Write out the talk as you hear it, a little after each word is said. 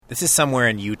This is somewhere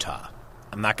in Utah.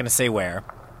 I'm not going to say where.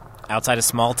 Outside a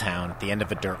small town at the end of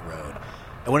a dirt road.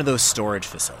 At one of those storage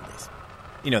facilities.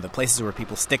 You know, the places where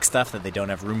people stick stuff that they don't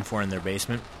have room for in their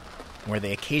basement. Where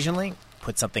they occasionally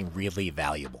put something really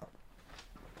valuable.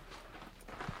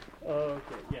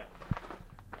 Okay, yeah.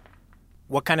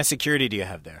 What kind of security do you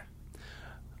have there?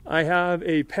 I have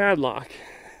a padlock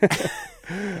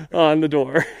on the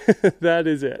door. That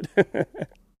is it.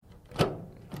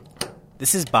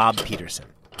 This is Bob Peterson.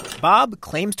 Bob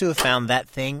claims to have found that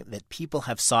thing that people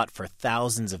have sought for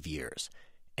thousands of years.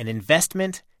 An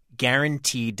investment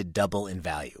guaranteed to double in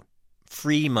value.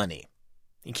 Free money.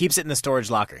 He keeps it in the storage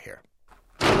locker here.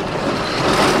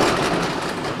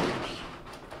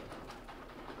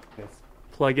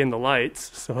 Plug in the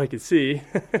lights so I can see.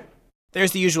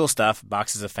 There's the usual stuff,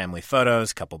 boxes of family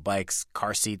photos, couple bikes,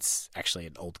 car seats, actually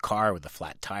an old car with a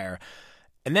flat tire.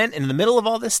 And then in the middle of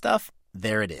all this stuff,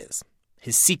 there it is.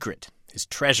 His secret, his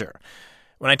treasure.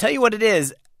 When I tell you what it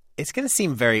is, it's going to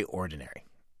seem very ordinary.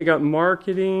 I got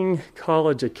marketing,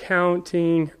 college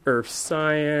accounting, earth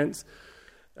science.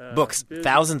 Books,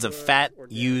 thousands of fat,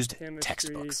 used chemistry,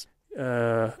 textbooks.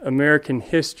 American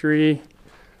history,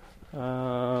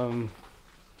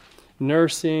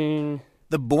 nursing.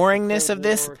 The boringness of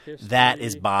this, that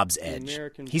is Bob's edge.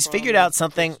 He's figured out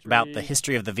something about the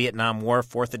history of the Vietnam War,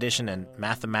 4th edition, and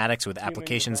mathematics with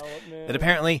applications that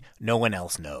apparently no one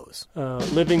else knows.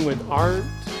 Living with art,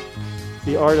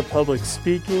 the art of public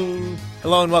speaking.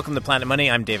 Hello and welcome to Planet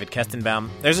Money. I'm David Kestenbaum.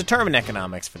 There's a term in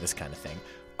economics for this kind of thing.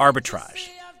 Arbitrage.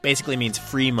 Basically means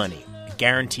free money, a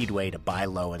guaranteed way to buy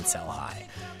low and sell high.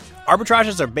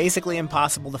 Arbitrages are basically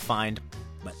impossible to find,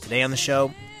 but today on the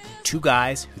show, two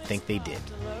guys who think they did.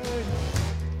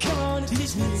 Come on,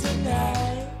 teach me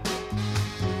tonight.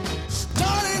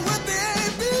 Starting with the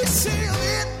ABC of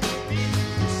it.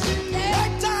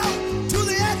 Right down to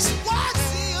the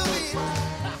XYZ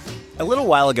of it. A little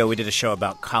while ago, we did a show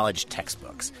about college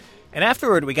textbooks. And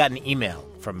afterward, we got an email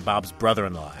from Bob's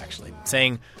brother-in-law, actually,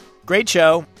 saying, "Great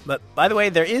show, but by the way,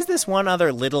 there is this one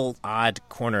other little odd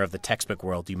corner of the textbook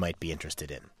world you might be interested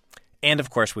in." And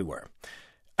of course we were.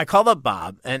 I called up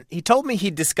Bob, and he told me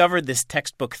he'd discovered this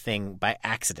textbook thing by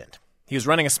accident. He was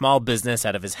running a small business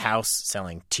out of his house,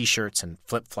 selling T-shirts and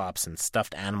flip-flops and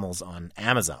stuffed animals on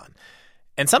Amazon,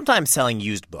 and sometimes selling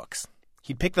used books.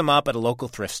 He'd pick them up at a local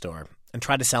thrift store and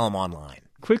try to sell them online.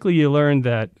 Quickly you learn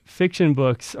that fiction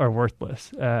books are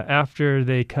worthless. After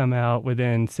they come out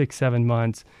within 6-7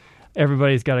 months,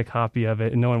 everybody's got a copy of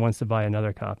it, and no one wants to buy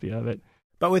another copy of it.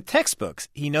 But with textbooks,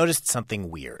 he noticed something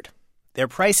weird. Their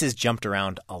prices jumped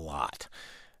around a lot.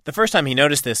 The first time he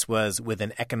noticed this was with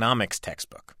an economics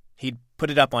textbook. He'd put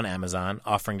it up on Amazon,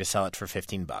 offering to sell it for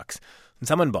 $15, and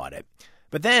someone bought it.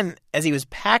 But then, as he was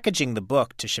packaging the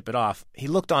book to ship it off, he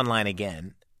looked online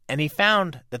again, and he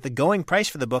found that the going price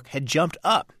for the book had jumped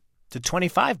up to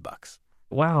 $25.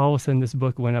 Wow, all of a sudden this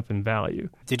book went up in value.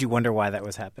 Did you wonder why that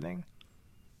was happening?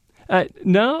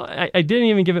 No, I didn't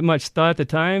even give it much thought at the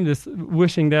time, just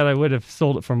wishing that I would have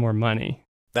sold it for more money.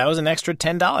 That was an extra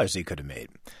 $10 he could have made.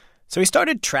 So he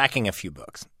started tracking a few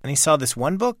books, and he saw this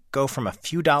one book go from a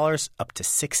few dollars up to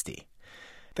 $60.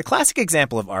 The classic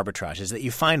example of arbitrage is that you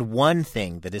find one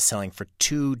thing that is selling for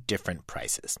two different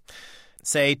prices.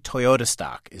 Say Toyota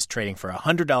stock is trading for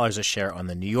 $100 a share on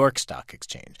the New York Stock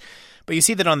Exchange, but you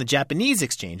see that on the Japanese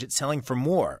exchange it's selling for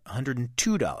more,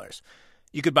 $102.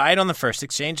 You could buy it on the first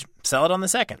exchange, sell it on the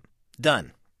second.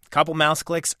 Done. Couple mouse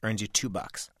clicks earns you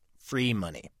 $2. Free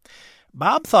money.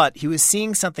 Bob thought he was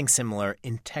seeing something similar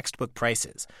in textbook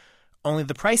prices, only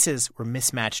the prices were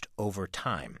mismatched over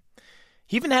time.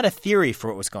 He even had a theory for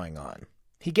what was going on.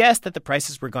 He guessed that the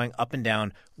prices were going up and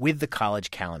down with the college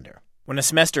calendar. When a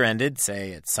semester ended,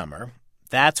 say it's summer,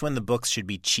 that's when the books should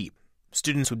be cheap.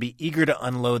 Students would be eager to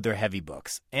unload their heavy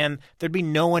books, and there'd be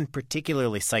no one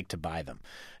particularly psyched to buy them.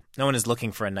 No one is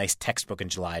looking for a nice textbook in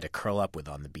July to curl up with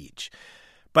on the beach.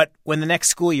 But when the next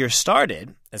school year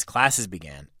started, as classes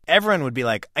began, everyone would be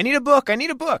like, I need a book,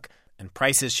 and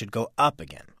prices should go up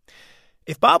again.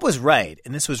 If Bob was right,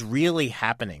 and this was really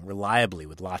happening reliably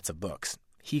with lots of books,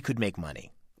 he could make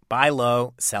money. Buy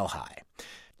low, sell high.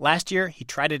 Last year, he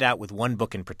tried it out with one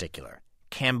book in particular,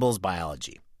 Campbell's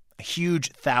Biology, a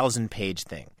huge 1,000-page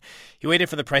thing. He waited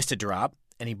for the price to drop,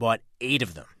 and he bought 8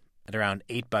 of them at around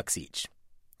 $8 each.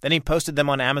 Then he posted them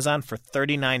on Amazon for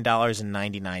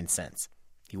 $39.99.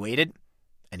 He waited,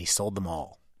 and he sold them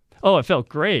all. Oh, it felt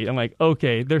great. I'm like,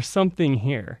 okay, there's something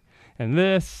here. And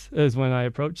this is when I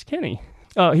approached Kenny.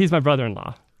 Oh, he's my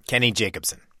brother-in-law. Kenny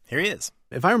Jacobson. Here he is.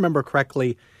 If I remember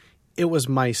correctly, it was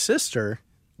my sister.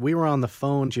 We were on the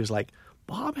phone. She was like,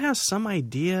 Bob has some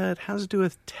idea. It has to do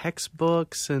with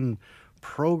textbooks and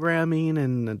programming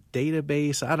and a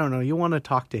database. I don't know. You want to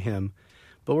talk to him,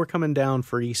 but we're coming down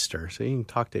for Easter, so you can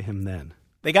talk to him then.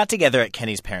 They got together at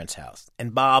Kenny's parents' house,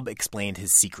 and Bob explained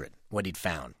his secret, what he'd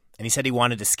found, and he said he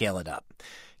wanted to scale it up.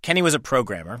 Kenny was a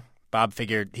programmer. Bob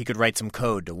figured he could write some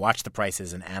code to watch the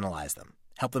prices and analyze them,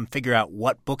 help them figure out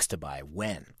what books to buy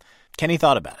when. Kenny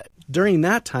thought about it. During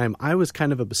that time, I was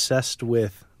kind of obsessed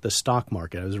with the stock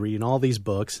market. I was reading all these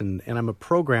books, and I'm a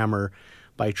programmer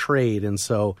by trade, and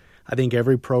so I think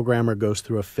every programmer goes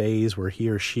through a phase where he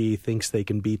or she thinks they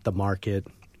can beat the market,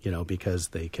 because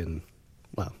they can,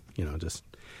 just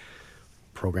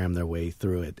program their way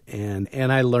through it. And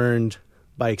I learned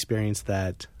by experience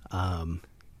that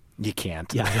you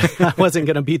can't. Yeah, I wasn't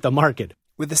going to beat the market.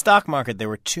 With the stock market, there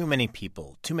were too many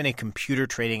people, too many computer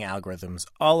trading algorithms,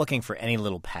 all looking for any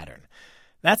little pattern.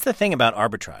 That's the thing about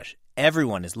arbitrage.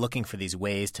 Everyone is looking for these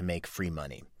ways to make free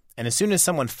money. And as soon as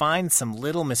someone finds some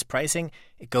little mispricing,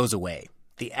 it goes away.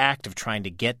 The act of trying to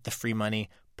get the free money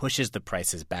pushes the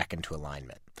prices back into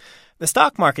alignment. The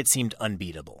stock market seemed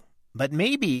unbeatable, but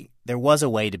maybe there was a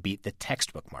way to beat the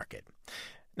textbook market.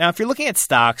 Now, if you're looking at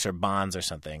stocks or bonds or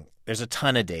something, there's a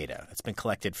ton of data that's been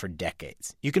collected for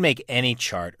decades. You can make any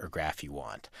chart or graph you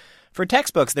want. For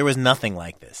textbooks, there was nothing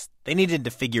like this. They needed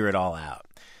to figure it all out.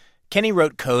 Kenny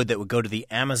wrote code that would go to the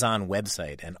Amazon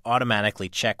website and automatically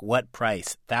check what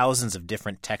price thousands of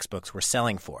different textbooks were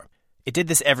selling for. It did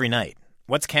this every night.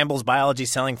 What's Campbell's Biology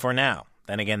selling for now?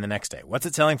 Then again the next day. What's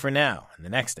it selling for now? And the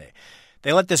next day.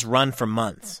 They let this run for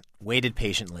months, waited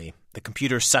patiently, the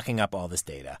computer sucking up all this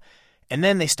data. And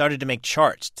then they started to make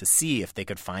charts to see if they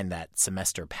could find that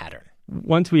semester pattern.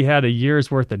 Once we had a year's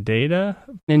worth of data,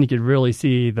 then you could really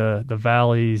see the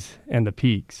valleys and the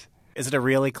peaks. Is it a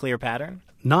really clear pattern?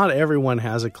 Not everyone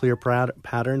has a clear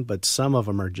pattern, but some of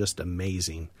them are just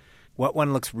amazing. What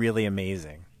one looks really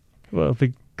amazing? Well,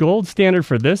 the gold standard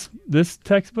for this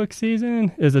textbook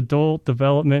season is adult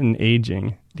development and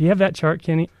aging. Do you have that chart,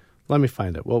 Kenny? Let me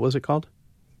find it. What was it called?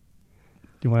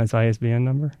 Do you want its ISBN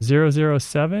number?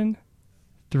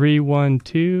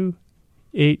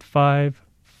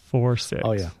 007-312-8546.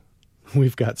 Oh, yeah.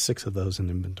 We've got 6 of those in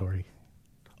inventory.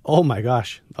 Oh, my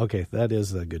gosh. Okay, that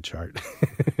is a good chart.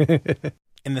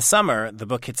 In the summer, the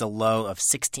book hits a low of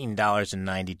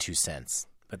 $16.92.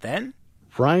 But then?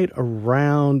 Right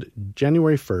around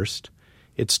January 1st,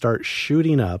 it starts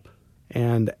shooting up.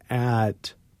 And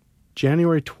at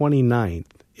January 29th,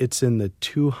 it's in the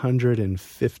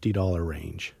 $250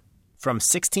 range. From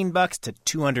 $16 to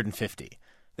 $250.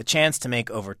 The chance to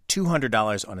make over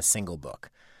 $200 on a single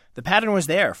book. The pattern was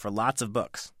there for lots of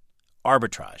books.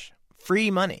 Arbitrage.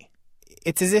 Free money.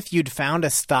 It's as if you'd found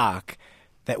a stock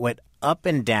that went up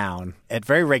and down at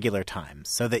very regular times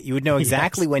so that you would know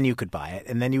exactly when you could buy it,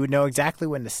 and then you would know exactly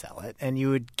when to sell it, and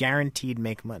you would guaranteed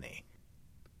make money.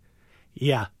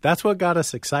 Yeah, that's what got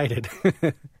us excited.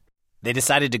 They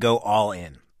decided to go all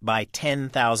in, buy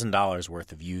 $10,000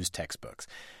 worth of used textbooks,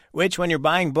 which when you're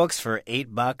buying books for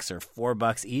 $8 or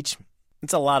 $4 each,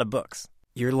 it's a lot of books.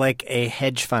 You're like a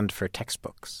hedge fund for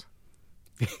textbooks.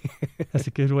 That's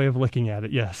a good way of looking at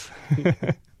it, yes.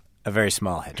 A very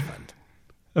small hedge fund.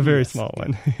 A very small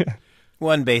one.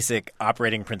 One basic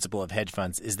operating principle of hedge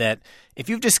funds is that if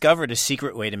you've discovered a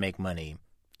secret way to make money,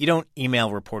 you don't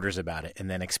email reporters about it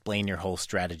and then explain your whole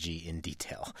strategy in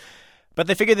detail. But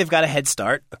they figure they've got a head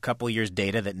start, a couple years'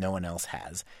 data that no one else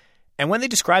has. And when they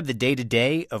describe the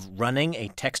day-to-day of running a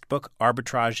textbook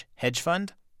arbitrage hedge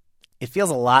fund, it feels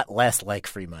a lot less like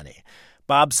free money.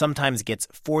 Bob sometimes gets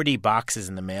 40 boxes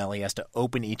in the mail. He has to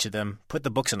open each of them, put the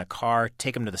books in a car,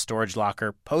 take them to the storage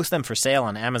locker, post them for sale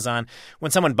on Amazon.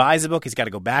 When someone buys a book, he's got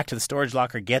to go back to the storage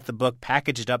locker, get the book,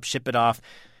 package it up, ship it off.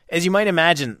 As you might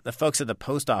imagine, the folks at the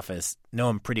post office know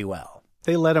him pretty well.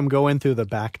 They let him go in through the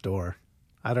back door.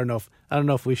 I don't know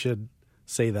if we should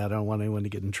say that. I don't want anyone to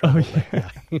get in trouble. Oh, yeah.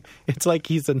 Yeah. It's like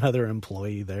he's another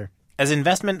employee there. As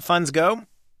investment funds go,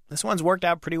 this one's worked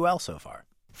out pretty well so far.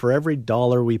 For every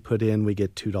 $1 we put in, we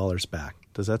get $2 back.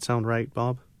 Does that sound right,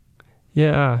 Bob?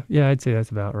 Yeah, I'd say that's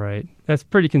about right. That's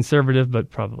pretty conservative, but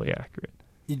probably accurate.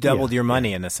 You doubled your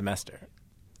money in a semester.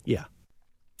 Yeah.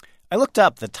 I looked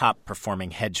up the top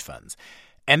performing hedge funds,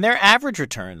 and their average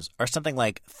returns are something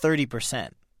like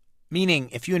 30%. Meaning,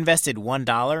 if you invested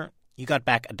 $1, you got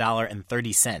back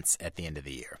 $1.30 at the end of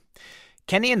the year.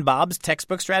 Kenny and Bob's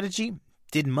textbook strategy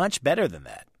did much better than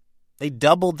that. They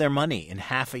doubled their money in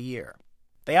half a year.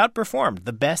 They outperformed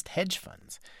the best hedge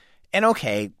funds. And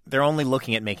okay, they're only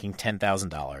looking at making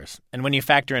 $10,000. And when you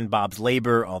factor in Bob's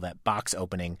labor, all that box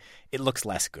opening, it looks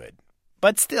less good.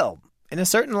 But still, in a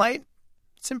certain light,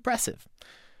 it's impressive.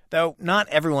 Though not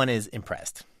everyone is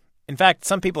impressed. In fact,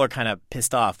 some people are kind of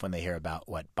pissed off when they hear about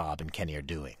what Bob and Kenny are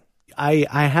doing. I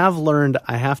have learned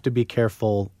I have to be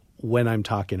careful when I'm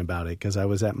talking about it, because I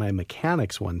was at my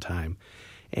mechanics one time,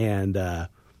 and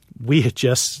we had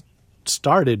just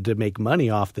started to make money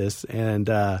off this, and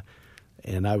I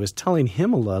was telling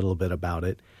him a little bit about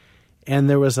it, and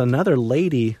there was another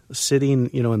lady sitting,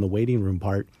 in the waiting room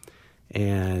part,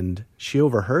 and she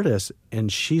overheard us, and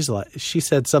she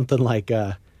said something like,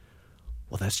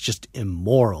 well, that's just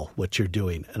immoral what you're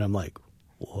doing. And I'm like,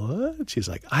 what? She's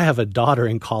like, I have a daughter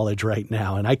in college right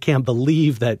now, and I can't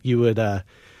believe that you would, and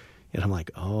I'm like,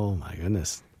 oh my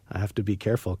goodness, I have to be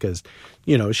careful, because,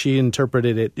 she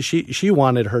interpreted it. She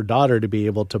wanted her daughter to be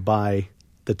able to buy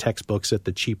the textbooks at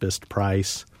the cheapest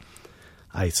price,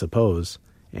 I suppose.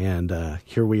 And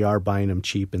here we are buying them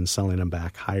cheap and selling them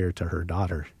back higher to her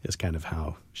daughter is kind of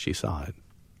how she saw it.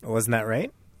 Wasn't that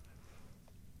right?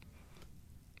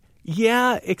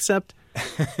 Yeah, except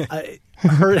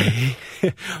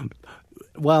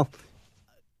well,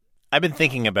 I've been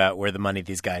thinking about where the money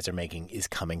these guys are making is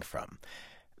coming from.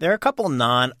 There are a couple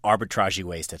non-arbitrage-y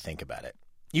ways to think about it.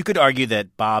 You could argue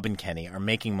that Bob and Kenny are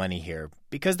making money here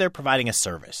because they're providing a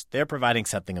service. They're providing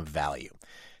something of value,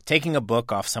 taking a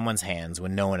book off someone's hands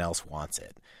when no one else wants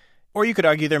it. Or you could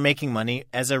argue they're making money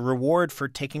as a reward for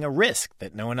taking a risk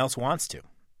that no one else wants to.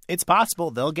 It's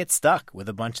possible they'll get stuck with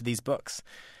a bunch of these books.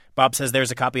 Bob says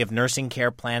there's a copy of Nursing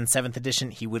Care Plan 7th edition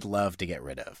he would love to get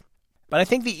rid of. But I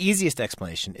think the easiest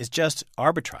explanation is just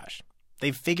arbitrage.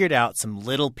 They've figured out some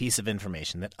little piece of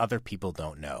information that other people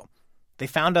don't know. They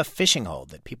found a fishing hole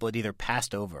that people had either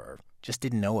passed over or just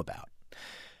didn't know about.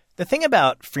 The thing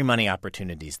about free money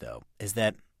opportunities, though, is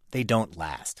that they don't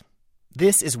last.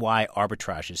 This is why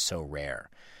arbitrage is so rare.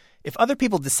 If other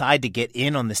people decide to get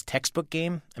in on this textbook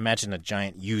game, imagine a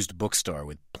giant used bookstore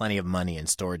with plenty of money and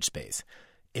storage space.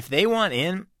 If they want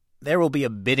in, there will be a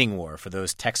bidding war for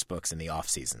those textbooks in the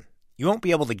off-season. You won't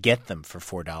be able to get them for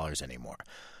 $4 anymore.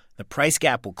 The price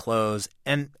gap will close,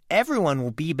 and everyone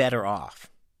will be better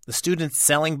off. The students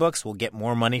selling books will get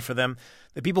more money for them.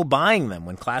 The people buying them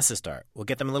when classes start will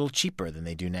get them a little cheaper than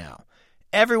they do now.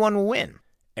 Everyone will win,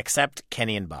 except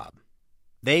Kenny and Bob.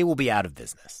 They will be out of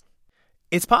business.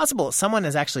 It's possible someone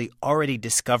has actually already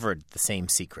discovered the same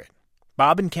secret.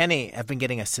 Bob and Kenny have been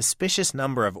getting a suspicious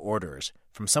number of orders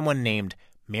from someone named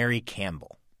Mary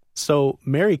Campbell. So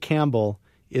Mary Campbell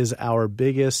is our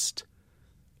biggest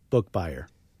book buyer.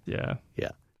 Yeah.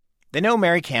 Yeah. They know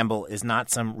Mary Campbell is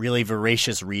not some really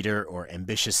voracious reader or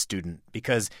ambitious student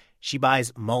because she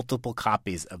buys multiple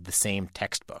copies of the same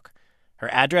textbook.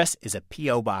 Her address is a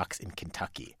P.O. box in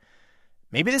Kentucky.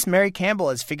 Maybe this Mary Campbell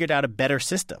has figured out a better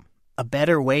system, a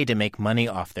better way to make money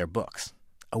off their books,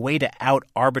 a way to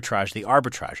out-arbitrage the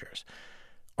arbitrageurs.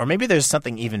 Or maybe there's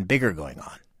something even bigger going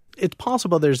on. It's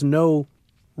possible there's no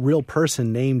real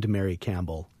person named Mary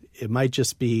Campbell. It might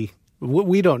just be,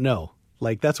 we don't know.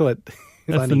 Like, that's what...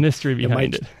 That's the mystery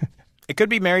behind it. It could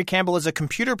be Mary Campbell is a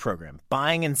computer program,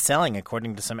 buying and selling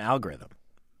according to some algorithm.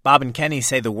 Bob and Kenny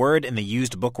say the word in the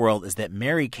used book world is that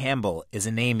Mary Campbell is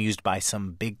a name used by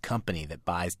some big company that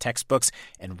buys textbooks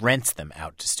and rents them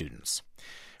out to students.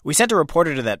 We sent a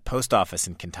reporter to that post office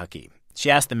in Kentucky.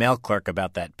 She asked the mail clerk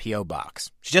about that P.O.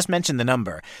 box. She just mentioned the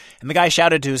number, and the guy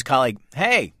shouted to his colleague,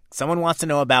 "Hey, someone wants to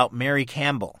know about Mary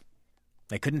Campbell."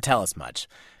 They couldn't tell us much.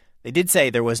 They did say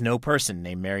there was no person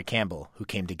named Mary Campbell who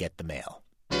came to get the mail.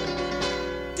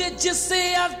 Did you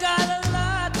say I've got a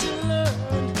lot to learn?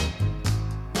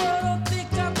 I don't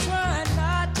think I'm trying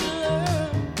not to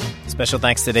learn. Special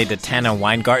thanks today to Tana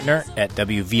Weingartner at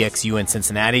WVXU in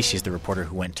Cincinnati. She's the reporter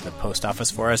who went to the post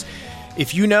office for us.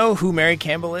 If you know who Mary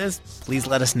Campbell is, please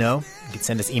let us know. You can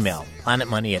send us email,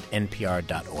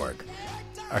 planetmoney@npr.org.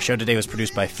 Our show today was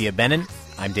produced by Thea Benin.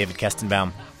 I'm David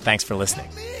Kestenbaum. Thanks for listening.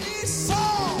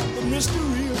 Solve the mystery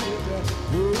of it.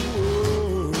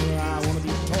 Oh, I want to be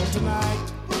taught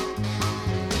tonight.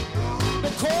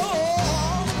 The chord